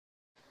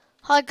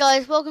Hi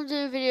guys, welcome to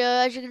the video.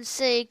 As you can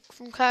see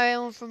from carry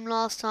on from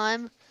last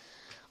time,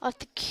 I have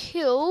to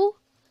kill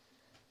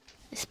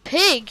this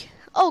pig.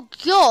 Oh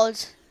god,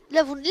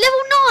 level 9.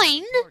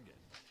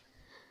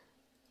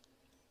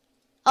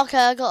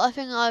 Okay, I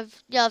think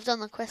I've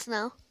done the quest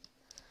now.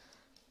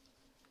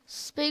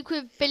 Speak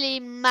with Billy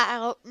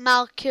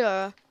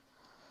Malcure.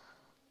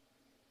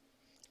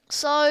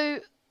 So,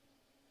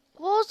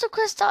 what was the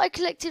quest that I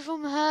collected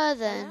from her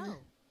then? Hello.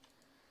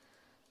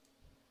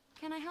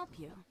 Can I help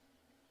you?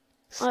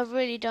 I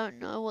really don't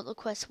know what the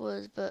quest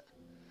was, but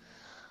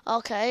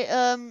okay.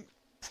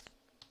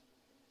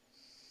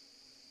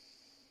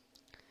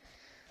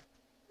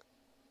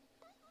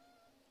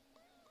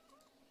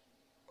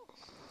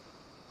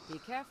 Be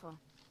careful.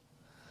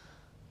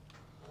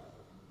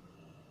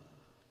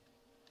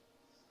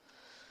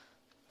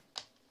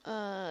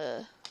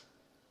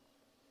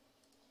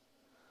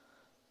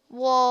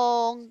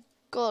 Whoa,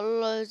 got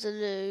loads of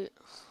loot.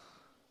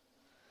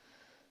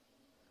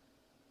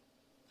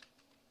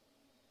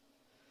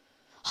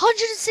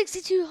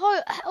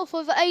 $162 health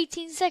over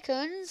 18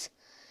 seconds.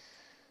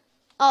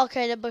 Oh,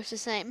 okay, they're both the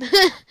same.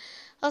 I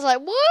was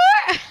like,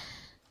 what?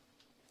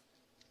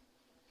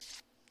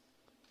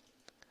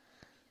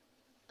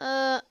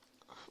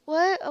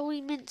 Where are we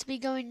meant to be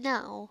going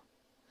now?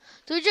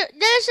 Do we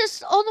let's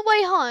just on the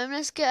way home.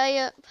 Let's get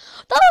a.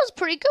 That was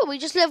pretty good. We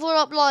just leveled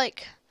up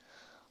like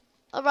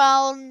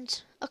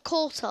around a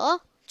quarter.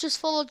 Just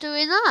for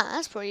doing that.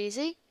 That's pretty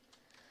easy.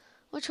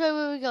 Which way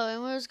were we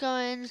going? We was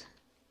going.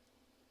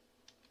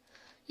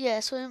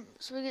 Yeah, so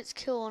we get to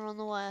kill one on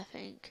the way, I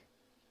think.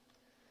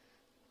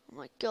 Oh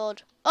my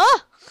god.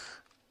 Ah!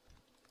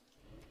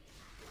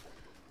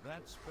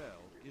 That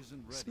spell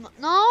isn't ready.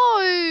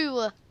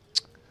 No!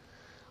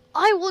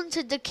 I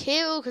wanted the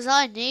kill because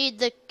I need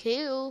the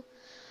kill.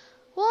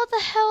 What the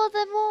hell are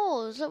them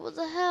all? Like, what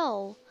the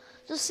hell?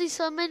 Just see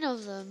so many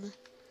of them.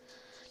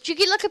 Do you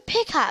get like a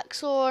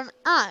pickaxe or an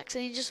axe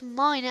and you just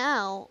mine it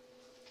out?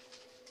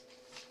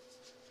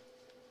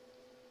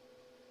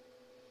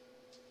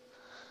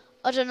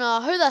 I don't know.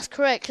 I hope that's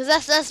correct because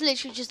that's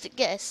literally just a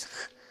guess.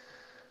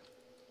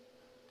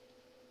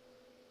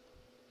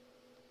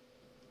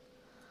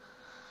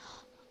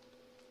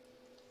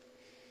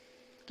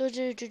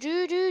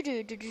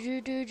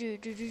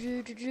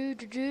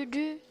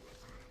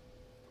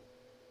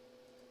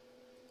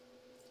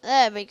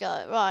 There we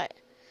go. Right.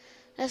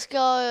 Let's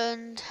go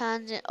and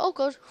hand it. Oh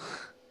god.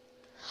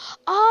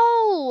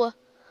 Oh.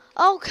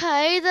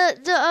 Okay.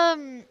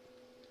 The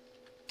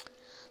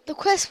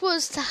quest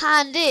was to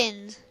hand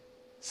in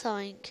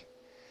something,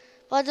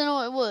 but I don't know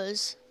what it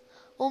was.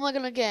 What am I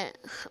gonna get?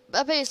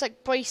 I bet it's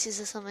like braces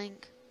or something.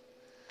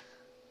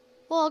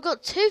 Well, I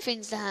got 2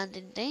 things to hand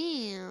in.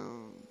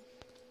 Damn.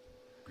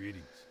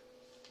 Greetings.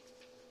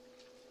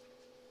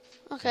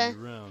 Okay. See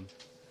you around.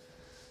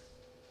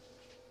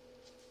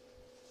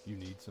 You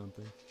need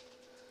something?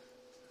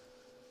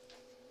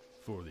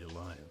 For the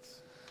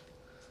Alliance.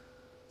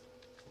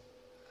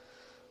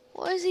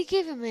 What is he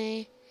giving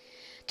me?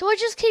 Do I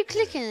just keep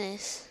clicking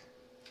this?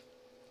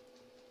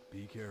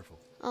 Be careful.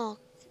 Oh.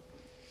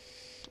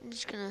 I'm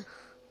just gonna...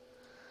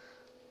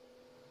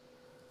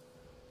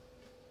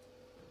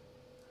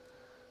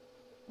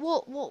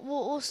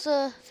 What's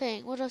the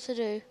thing? What do I have to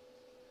do?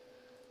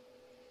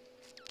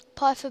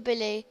 Pie for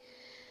Billy.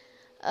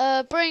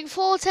 Bring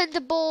 4 tender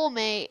boar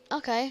meat.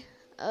 Okay.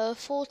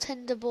 4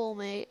 tender boar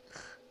meat.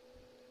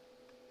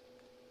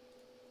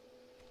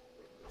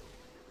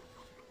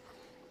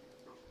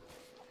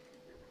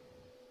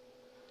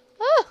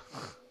 Oh!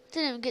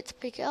 Didn't even get to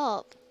pick it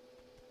up.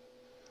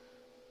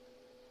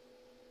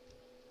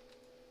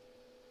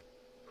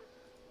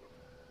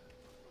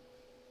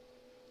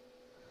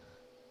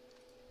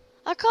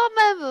 I can't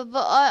remember,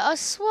 but I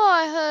swear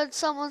I heard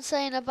someone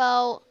saying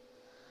about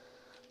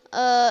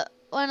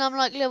when I'm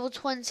like level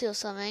 20 or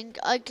something,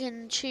 I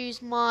can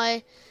choose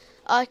my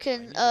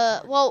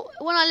well,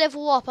 when I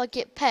level up I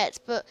get pets,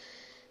 but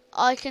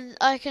I can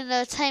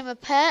tame a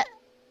pet,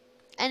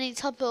 any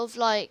type of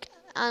like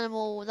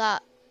animal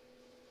that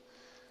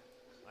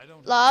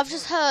like I've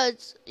just heard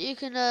you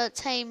can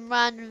tame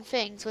random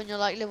things when you're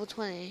like level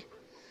 20.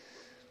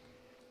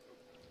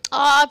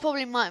 I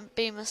probably might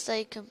be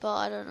mistaken, but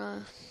I don't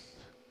know.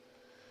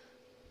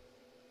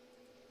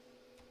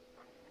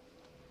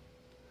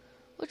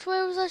 Which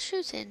way was I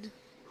shooting?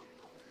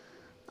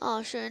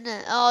 Oh, shooting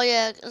it. Oh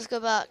yeah, let's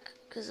go back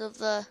because of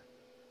the.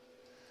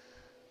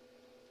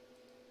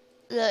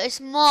 Look, it's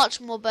much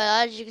more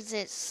better. As you can see,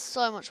 it's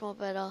so much more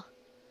better.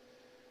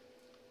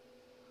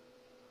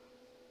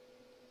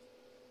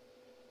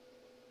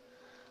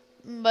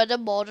 But the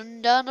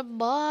bottom down the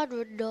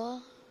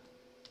bottom.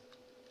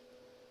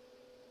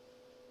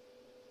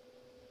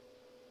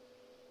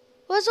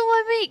 Where's all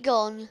my meat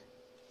gone?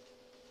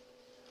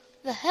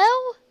 The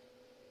hell?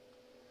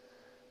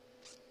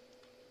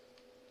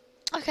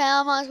 Okay,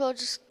 I might as well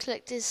just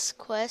collect this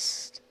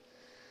quest.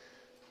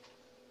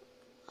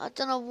 I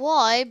don't know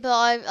why, but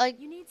I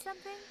You need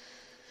something?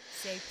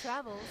 Safe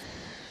travels.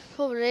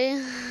 probably.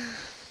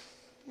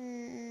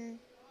 Owen,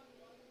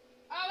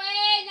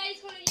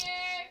 nice one of you.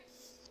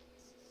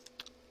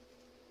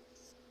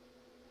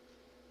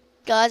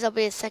 guys, I'll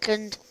be a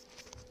second.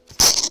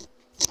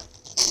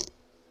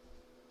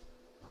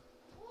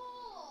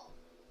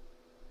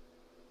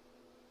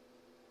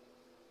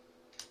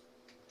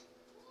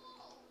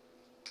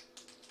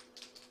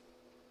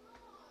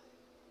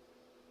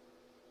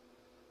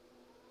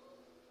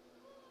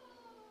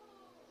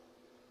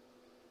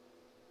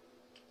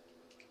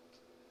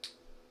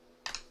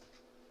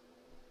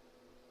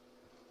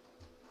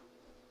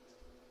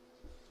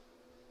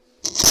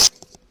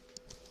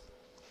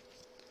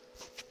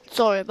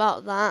 Sorry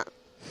about that.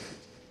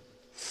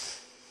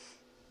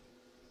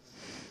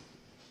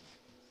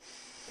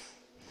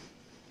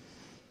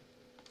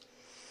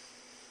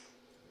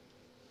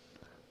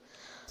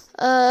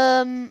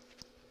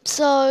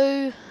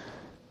 So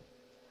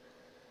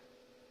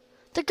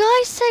the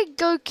guy said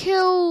go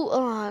kill.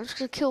 Alright, I'm just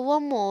gonna kill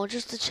one more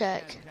just to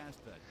check. Can't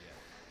cast that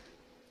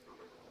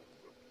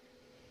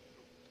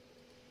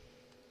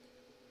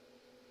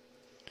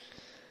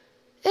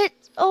yet.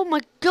 Oh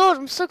my god,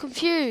 I'm so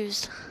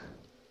confused.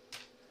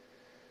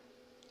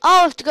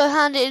 I'll have to go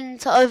hand it in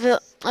to over.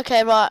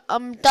 Okay, right,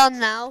 I'm done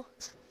now.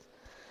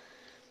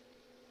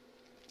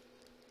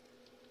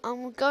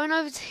 I'm going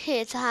over to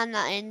here to hand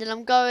that in, then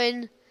I'm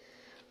going.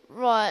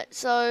 Right,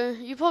 so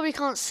you probably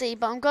can't see,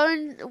 but I'm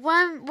going.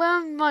 Where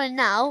I'm running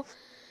now,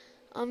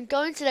 I'm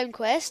going to them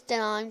quest,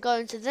 then I'm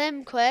going to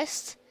them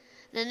quest,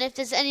 and then if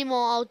there's any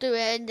more, I'll do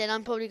it, and then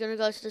I'm probably going to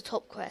go to the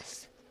top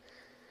quest.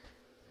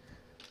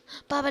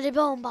 Babidi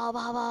boom, ba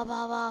ba ba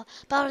ba ba,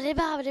 babidi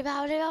babidi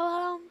babidi ba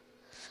ba.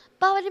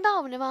 Babidi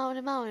babidi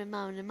babidi babidi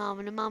babidi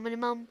babidi babidi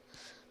mum,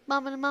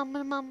 babidi babidi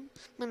mum,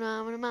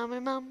 babidi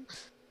babidi mum,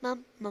 mum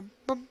mum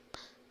mum,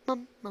 mum mum mum, mum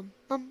mum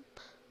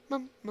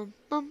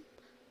mum,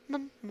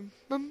 mum mum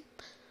mum,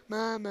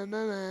 ma ma ma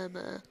ma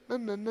ma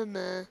ma ma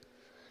ma.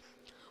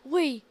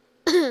 Wait,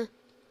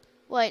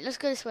 let's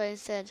go this way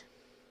instead.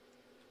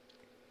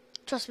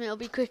 Trust me, it'll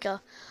be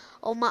quicker.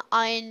 Oh my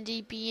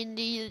INDB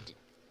indeed.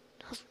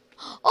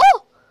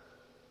 Oh!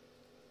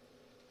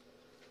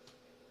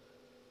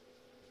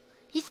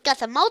 He's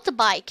got a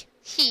motorbike.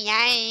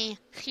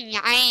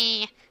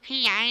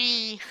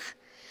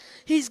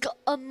 He's got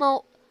a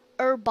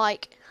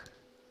motorbike.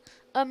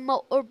 A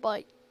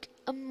motorbike.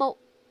 A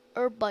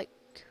motorbike.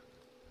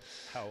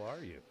 How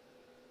are you?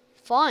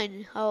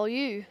 Fine, how are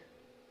you?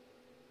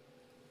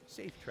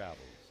 Safe travels.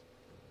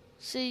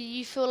 So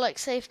you feel like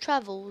safe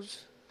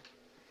travels?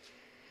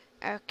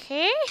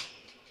 Okay.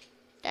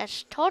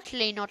 That's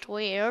totally not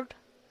weird.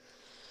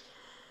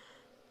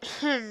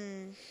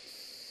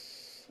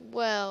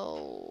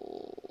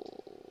 Well...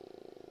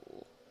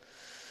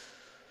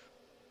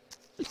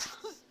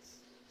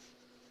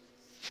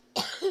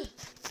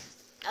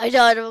 I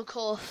died of a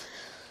cough.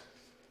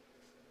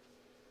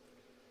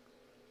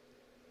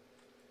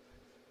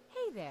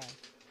 Hey there.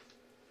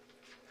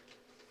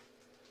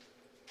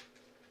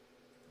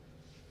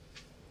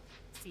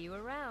 See you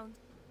around.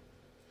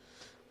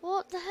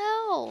 What the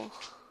hell?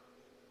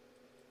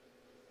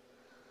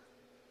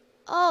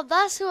 Oh,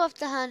 that's who I have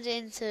to hand it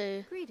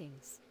into.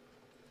 Greetings.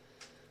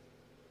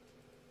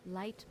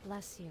 Light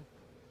bless you.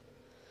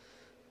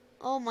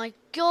 Oh my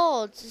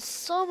god, there's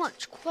so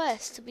much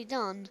quest to be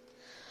done.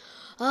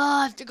 Oh,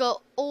 I have to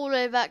go all the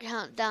way back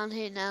down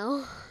here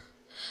now.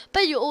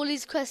 Bet you all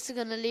these quests are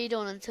gonna lead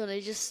on until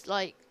they just,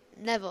 like,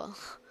 never.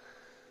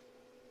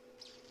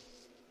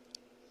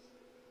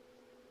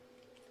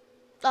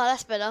 Oh,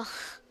 that's better.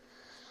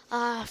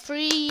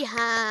 Free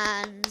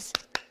hands.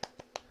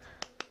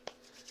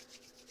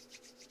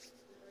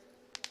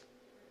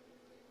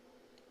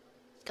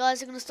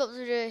 Guys, I'm gonna stop the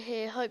video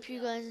here. Hope you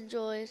guys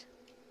enjoyed.